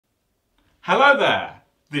Hello there!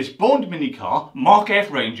 This Bond Minicar Mark F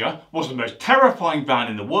Ranger was the most terrifying van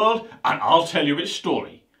in the world, and I'll tell you its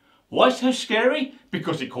story. Why so scary?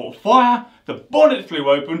 Because it caught fire, the bonnet flew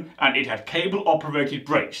open and it had cable operated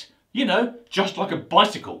brakes. You know, just like a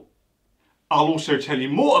bicycle. I'll also tell you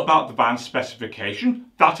more about the van's specification,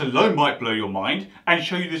 that alone might blow your mind, and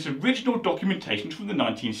show you this original documentation from the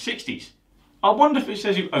 1960s. I wonder if it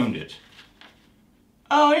says who owned it.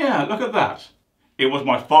 Oh yeah, look at that. It was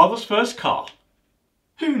my father's first car.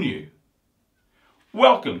 Who knew?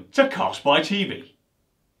 Welcome to Car Spy TV.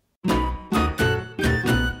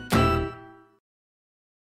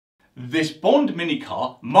 This Bond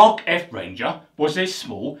Minicar Mark F Ranger was a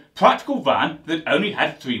small, practical van that only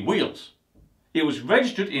had 3 wheels. It was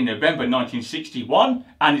registered in November 1961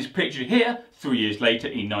 and is pictured here 3 years later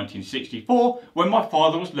in 1964 when my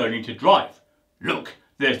father was learning to drive. Look,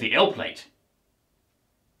 there's the L plate.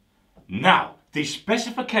 Now, the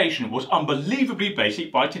specification was unbelievably basic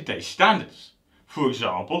by today's standards. For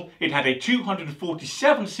example, it had a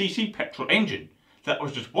 247cc petrol engine that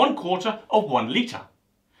was just 1/4 of 1 litre.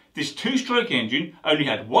 This 2-stroke engine only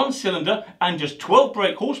had 1 cylinder and just 12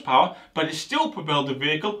 brake horsepower, but it still propelled the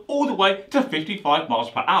vehicle all the way to 55 miles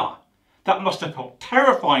per hour. That must have felt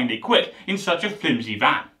terrifyingly quick in such a flimsy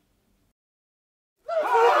van.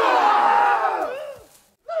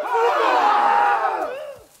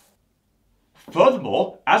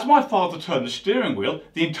 Furthermore, as my father turned the steering wheel,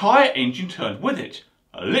 the entire engine turned with it.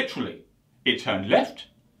 Literally. It turned left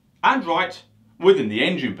and right within the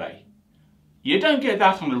engine bay. You don't get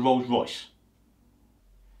that on a Rolls Royce.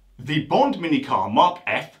 The Bond Minicar Mark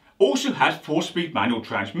F also had 4-speed manual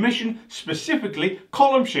transmission, specifically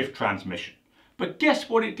column shift transmission. But guess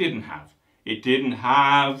what it didn't have? It didn't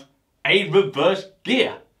have a reverse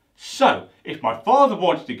gear. So, if my father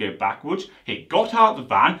wanted to go backwards, he got out the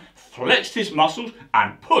van, flexed his muscles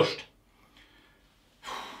and pushed.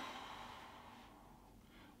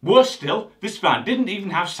 Worse still, this van didn't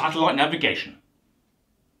even have satellite navigation.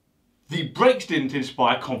 The brakes didn't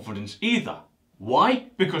inspire confidence either.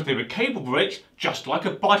 Why? Because they were cable brakes just like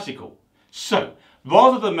a bicycle. So,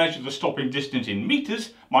 rather than measure the stopping distance in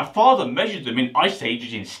meters, my father measured them in ice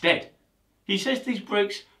ages instead. He says these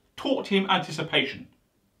brakes taught him anticipation.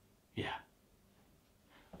 Yeah.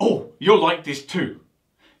 Oh, you'll like this too.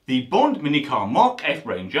 The Bond Minicar Mark F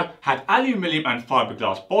Ranger had aluminium and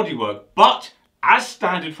fiberglass bodywork, but, as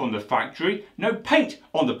standard from the factory, no paint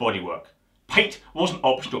on the bodywork. Paint was an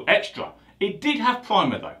optional extra. It did have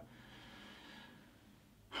primer though.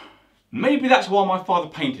 Maybe that's why my father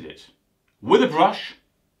painted it. With a brush,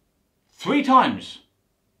 3 times,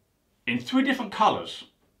 in 3 different colours.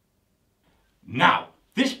 Now,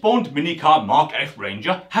 this Bond Minicar Mark F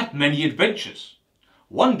Ranger had many adventures.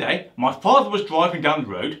 One day, my father was driving down the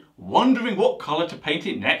road, wondering what colour to paint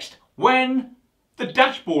it next, when the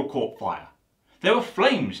dashboard caught fire. There were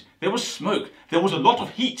flames, there was smoke, there was a lot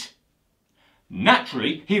of heat.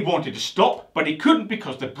 Naturally, he wanted to stop, but he couldn't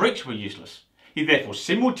because the brakes were useless. He therefore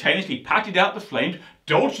simultaneously patted out the flames,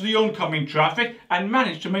 dodged the oncoming traffic, and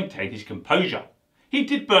managed to maintain his composure. He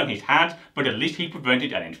did burn his hands, but at least he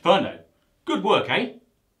prevented an inferno. Good work, eh?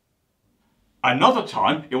 Another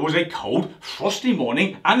time, it was a cold, frosty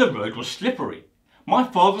morning and the road was slippery. My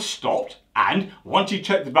father stopped and, once he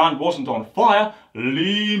checked the van wasn't on fire,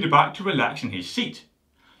 leaned back to relax in his seat.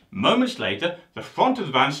 Moments later, the front of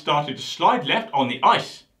the van started to slide left on the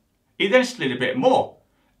ice. It then slid a bit more,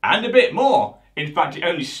 and a bit more. In fact, it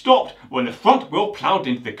only stopped when the front wheel ploughed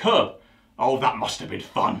into the curb. Oh, that must have been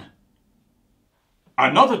fun.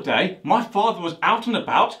 Another day, my father was out and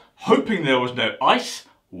about, hoping there was no ice,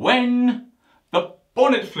 when the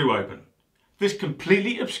bonnet flew open. This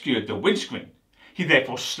completely obscured the windscreen. He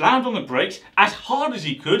therefore slammed on the brakes as hard as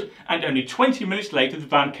he could, and only 20 minutes later the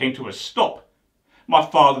van came to a stop. My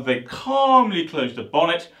father then calmly closed the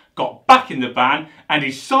bonnet, got back in the van and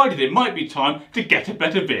decided it might be time to get a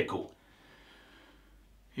better vehicle.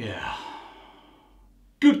 Yeah.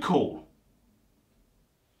 Good call.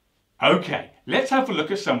 Okay, let's have a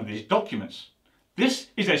look at some of these documents. This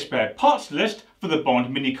is a spare parts list for the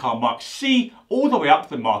Bond Minicar Mark C all the way up to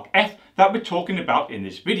the Mark F that we're talking about in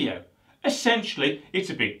this video. Essentially, it's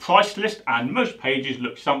a big price list and most pages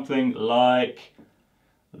look something like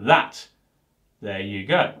that. There you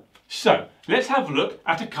go. So, let's have a look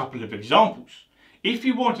at a couple of examples. If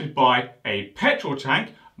you wanted to buy a petrol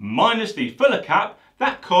tank minus the filler cap,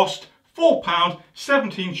 that cost £4,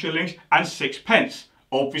 17 shillings and 6 pence.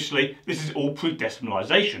 Obviously, this is all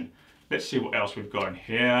pre-decimalisation. Let's see what else we've got in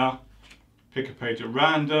here. Pick a page at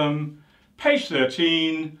random. Page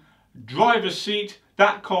 13, driver's seat,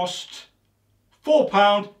 that cost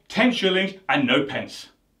 £4, 10 shillings and no pence.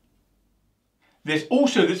 There's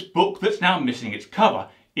also this book that's now missing its cover.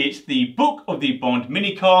 It's the Book of the Bond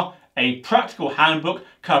Minicar, a practical handbook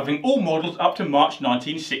covering all models up to March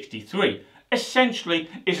 1963. Essentially,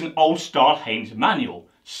 it's an old-style Haynes manual.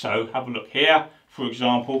 So have a look here. For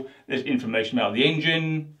example, there's information about the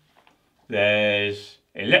engine, there's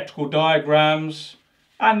electrical diagrams,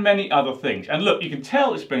 and many other things. And look, you can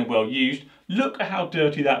tell it's been well used. Look at how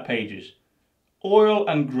dirty that page is. Oil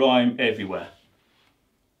and grime everywhere.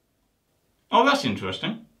 Oh, that's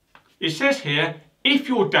interesting. It says here, if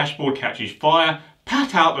your dashboard catches fire,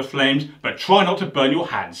 pat out the flames, but try not to burn your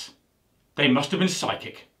hands. They must have been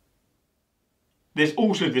psychic. There's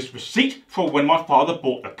also this receipt for when my father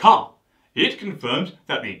bought the car. It confirms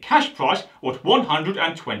that the cash price was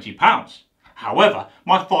 £120. However,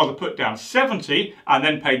 my father put down 70 and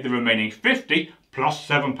then paid the remaining 50 plus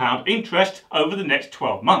 £7 interest over the next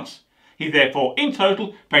 12 months. He therefore in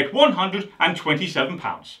total paid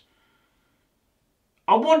 £127.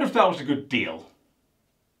 I wonder if that was a good deal.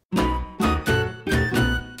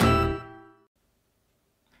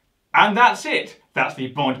 And that's it. That's the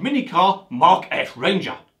Bond Minicar Mark F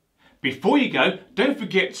Ranger. Before you go, don't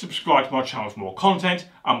forget to subscribe to my channel for more content.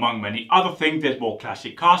 Among many other things, there's more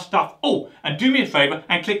classic car stuff. Oh, and do me a favour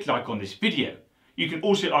and click like on this video. You can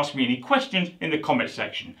also ask me any questions in the comment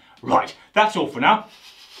section. Right, that's all for now.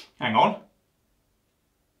 Hang on.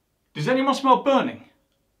 Does anyone smell burning?